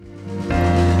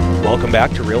Welcome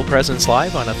back to Real Presence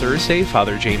Live on a Thursday.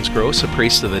 Father James Gross, a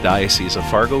priest of the Diocese of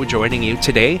Fargo, joining you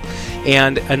today.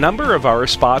 And a number of our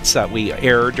spots that we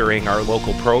air during our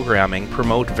local programming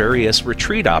promote various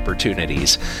retreat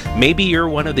opportunities. Maybe you're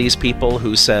one of these people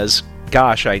who says,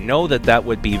 gosh, I know that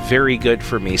would be very good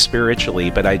for me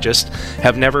spiritually, but I just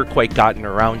have never quite gotten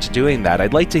around to doing that.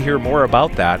 I'd like to hear more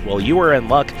about that. Well, you are in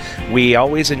luck. We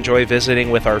always enjoy visiting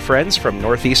with our friends from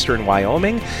northeastern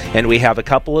Wyoming, and we have a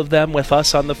couple of them with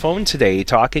us on the phone today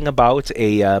talking about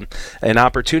an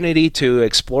opportunity to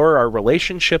explore our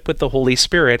relationship with the Holy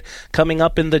Spirit coming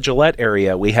up in the Gillette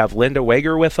area. We have Linda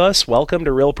Wager with us. Welcome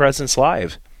to Real Presence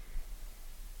Live.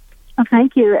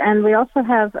 Thank you. And we also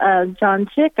have John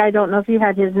Chick. I don't know if you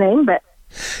had his name, but...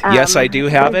 yes, I do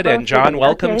have it. And John,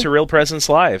 welcome to Real Presence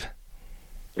Live.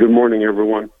 Good morning,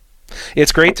 everyone.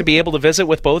 It's great to be able to visit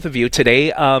with both of you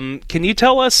today. Can you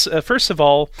tell us, first of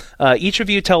all, each of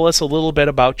you tell us a little bit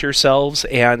about yourselves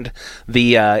and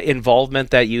the involvement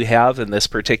that you have in this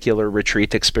particular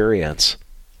retreat experience?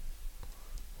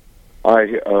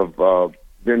 I have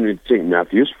been in St.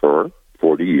 Matthew's for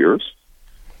 40 years.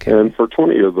 Okay. And for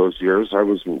 20 of those years, I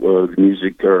was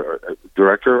music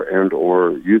director and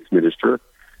or youth minister.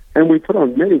 And we put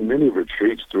on many, many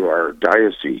retreats through our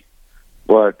diocese.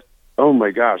 But, oh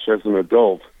my gosh, as an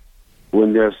adult,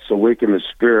 when this Awaken the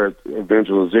Spirit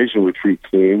evangelization retreat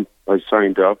came, I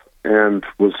signed up and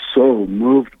was so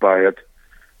moved by it.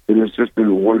 It has just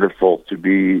been wonderful to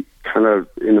be kind of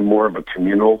in a more of a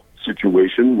communal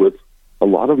situation with a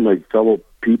lot of my fellow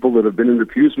people that have been in the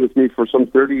pews with me for some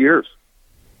 30 years.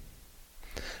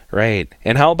 Right.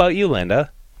 And how about you,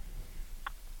 Linda?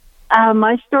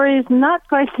 My story is not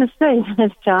quite the same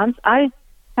as John's. I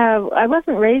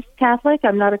wasn't raised Catholic.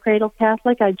 I'm not a cradle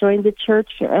Catholic. I joined the church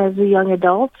as a young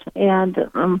adult, and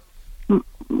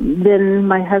then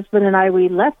my husband and we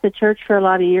left the church for a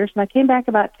lot of years, and I came back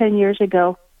about 10 years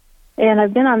ago, and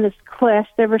I've been on this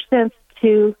quest ever since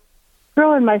to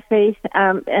grow in my faith,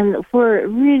 and where it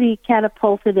really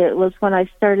catapulted it was when I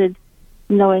started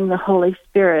knowing the Holy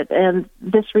Spirit. And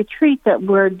this retreat that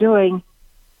we're doing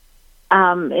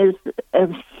is a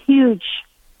huge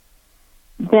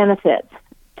benefit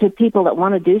to people that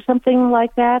want to do something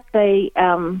like that. They,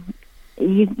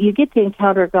 you get to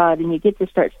encounter God, and you get to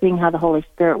start seeing how the Holy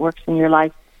Spirit works in your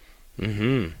life.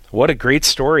 Mm-hmm. What a great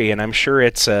story, and I'm sure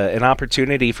it's an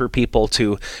opportunity for people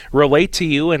to relate to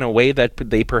you in a way that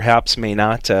they perhaps may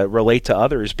not relate to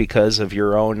others because of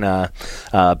your own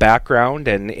background,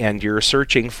 and you're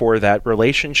searching for that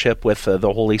relationship with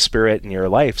the Holy Spirit in your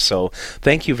life. So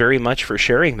thank you very much for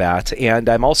sharing that. And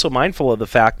I'm also mindful of the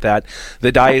fact that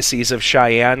the Diocese of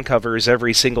Cheyenne covers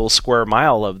every single square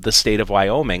mile of the state of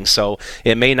Wyoming, so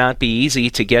it may not be easy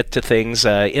to get to things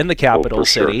in the capital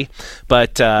city,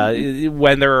 but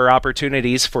when there are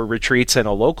opportunities for retreats on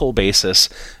a local basis,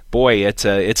 boy,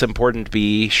 it's important to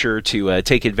be sure to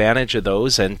take advantage of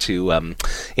those and to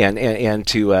and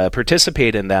to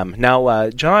participate in them.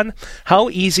 Now, John, how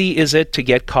easy is it to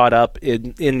get caught up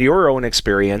in your own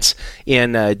experience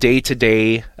in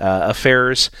day-to-day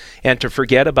affairs and to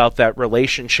forget about that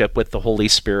relationship with the Holy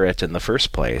Spirit in the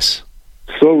first place?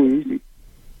 So easy.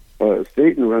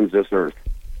 Satan runs this earth.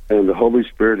 And the Holy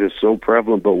Spirit is so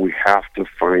prevalent, but we have to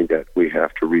find it. We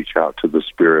have to reach out to the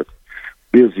Spirit.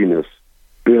 Busyness,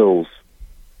 bills,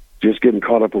 just getting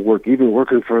caught up at work, even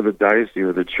working for the diocese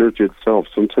or the church itself.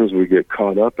 Sometimes we get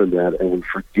caught up in that and we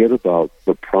forget about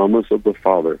the promise of the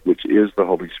Father, which is the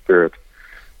Holy Spirit.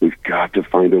 We've got to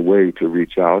find a way to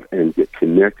reach out and get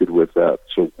connected with that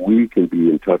so we can be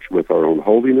in touch with our own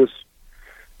holiness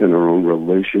and our own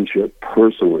relationship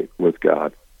personally with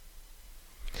God.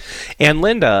 And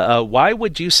Linda, why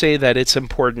would you say that it's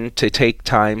important to take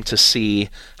time to see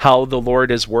how the Lord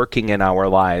is working in our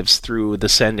lives through the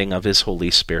sending of His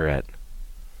Holy Spirit?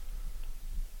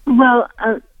 Well,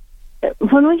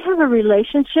 when we have a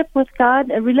relationship with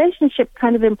God, a relationship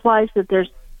kind of implies that there's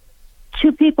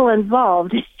two people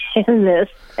involved in this.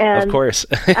 And, of course.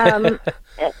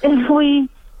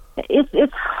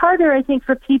 It's harder, I think,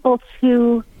 for people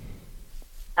to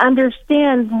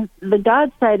understand the God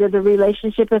side of the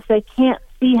relationship if they can't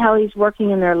see how He's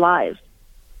working in their lives.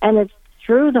 And it's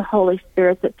through the Holy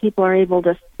Spirit that people are able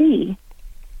to see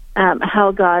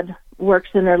how God works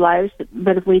in their lives.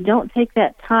 But if we don't take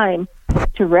that time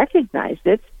to recognize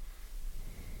it,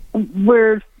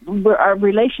 we're our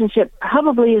relationship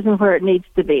probably isn't where it needs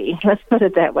to be. Let's put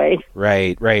it that way.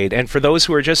 Right. And for those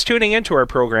who are just tuning into our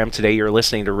program today, you're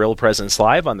listening to Real Presence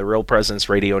Live on the Real Presence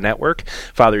Radio Network.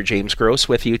 Father James Gross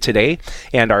with you today,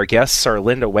 and our guests are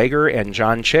Linda Wager and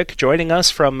John Chick, joining us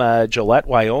from Gillette,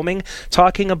 Wyoming,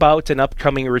 talking about an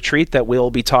upcoming retreat that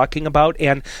we'll be talking about.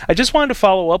 And I just wanted to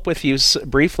follow up with you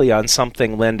briefly on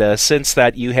something, Linda, since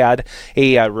that you had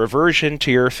a reversion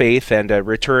to your faith and a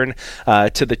return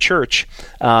to the church.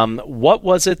 What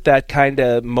was it that kind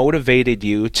of motivated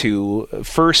you to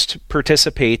first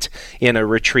participate in a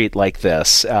retreat like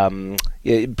this?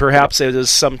 Perhaps it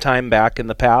was some time back in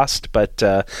the past, but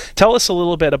tell us a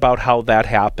little bit about how that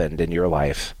happened in your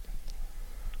life.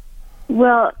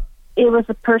 Well, it was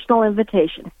a personal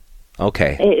invitation.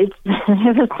 Okay. It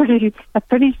was a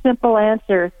pretty simple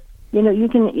answer. You know, you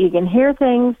can hear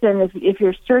things, and if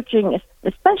you're searching,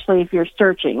 especially if you're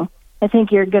searching, I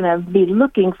think you're going to be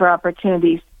looking for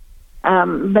opportunities.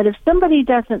 But if somebody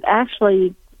doesn't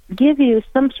actually give you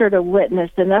some sort of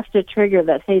witness enough to trigger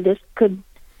that, hey, this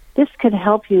could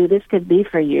help you, this could be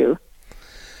for you,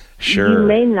 sure, you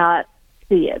may not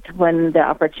see it when the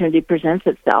opportunity presents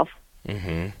itself.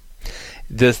 Mm-hmm.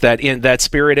 That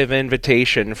spirit of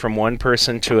invitation from one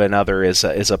person to another is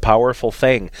a powerful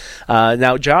thing.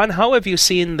 Now, John, how have you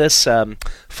seen this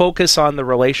focus on the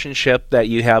relationship that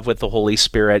you have with the Holy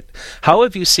Spirit? How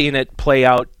have you seen it play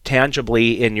out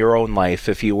tangibly in your own life,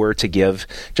 if you were to give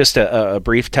just a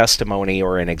brief testimony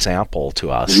or an example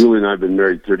to us? Julie and I have been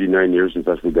married 39 years. In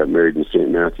fact, we got married in St.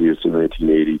 Matthews in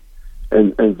 1980.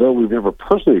 And though we've never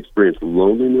personally experienced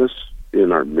loneliness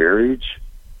in our marriage,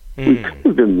 we've kind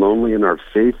of been lonely in our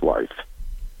faith life.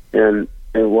 And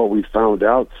what we found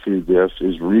out through this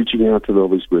is reaching out to the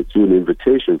Holy Spirit through an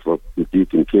invitation from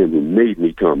Deacon Kim, who made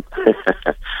me come,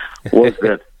 was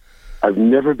that I've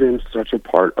never been such a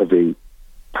part of a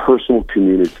personal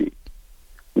community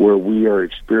where we are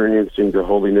experiencing the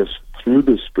holiness through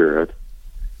the Spirit.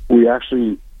 We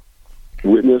actually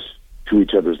witness to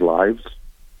each other's lives.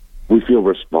 We feel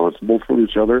responsible for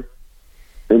each other.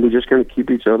 And we just kind of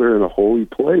keep each other in a holy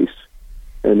place.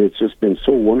 And it's just been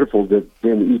so wonderful that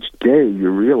then each day you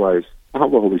realize how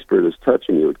the Holy Spirit is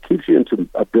touching you. It keeps you into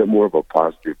a bit more of a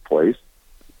positive place.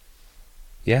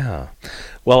 Yeah.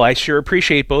 Well, I sure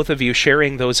appreciate both of you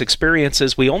sharing those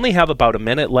experiences. We only have about a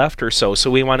minute left or so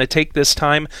we want to take this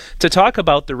time to talk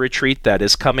about the retreat that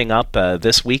is coming up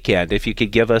this weekend. If you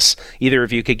could give us, either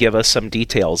of you could give us some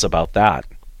details about that.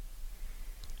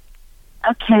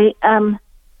 Okay.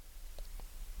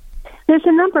 There's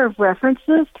a number of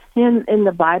references in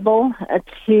the Bible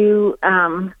to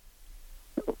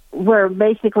where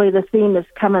basically the theme is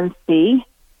come and see.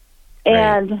 Right.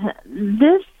 And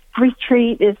this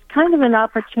retreat is kind of an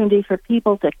opportunity for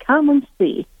people to come and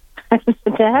see, to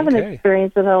have an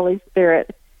experience with the Holy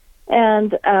Spirit.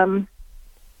 And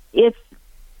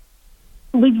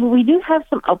we do have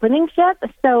some openings yet,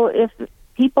 so if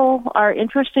people are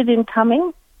interested in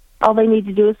coming, all they need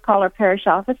to do is call our parish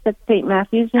office at St.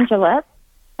 Matthews in Gillette,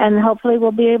 and hopefully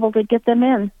we'll be able to get them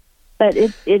in. But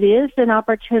it is an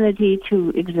opportunity to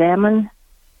examine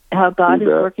how God is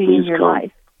working in your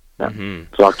life. So.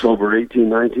 Mm-hmm. It's October 18,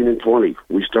 19, and 20.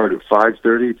 We start at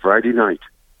 5:30 Friday night.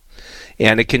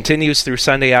 And it continues through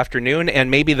Sunday afternoon, and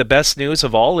maybe the best news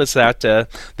of all is that the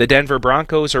Denver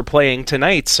Broncos are playing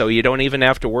tonight, so you don't even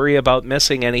have to worry about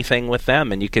missing anything with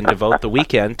them, and you can devote the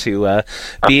weekend to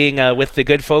being with the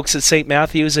good folks at St.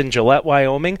 Matthews in Gillette,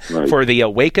 Wyoming, for the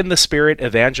Awaken the Spirit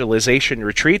Evangelization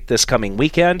Retreat this coming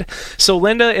weekend. So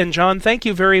Linda and John, thank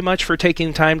you very much for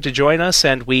taking time to join us,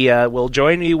 and we will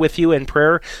join you with you in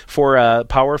prayer for a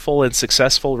powerful and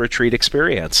successful retreat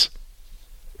experience.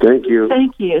 Thank you.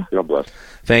 Thank you. God bless.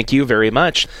 Thank you very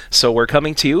much. So we're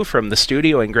coming to you from the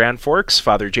studio in Grand Forks,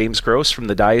 Father James Gross from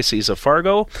the Diocese of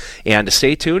Fargo, and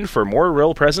stay tuned for more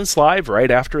Real Presence Live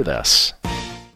right after this.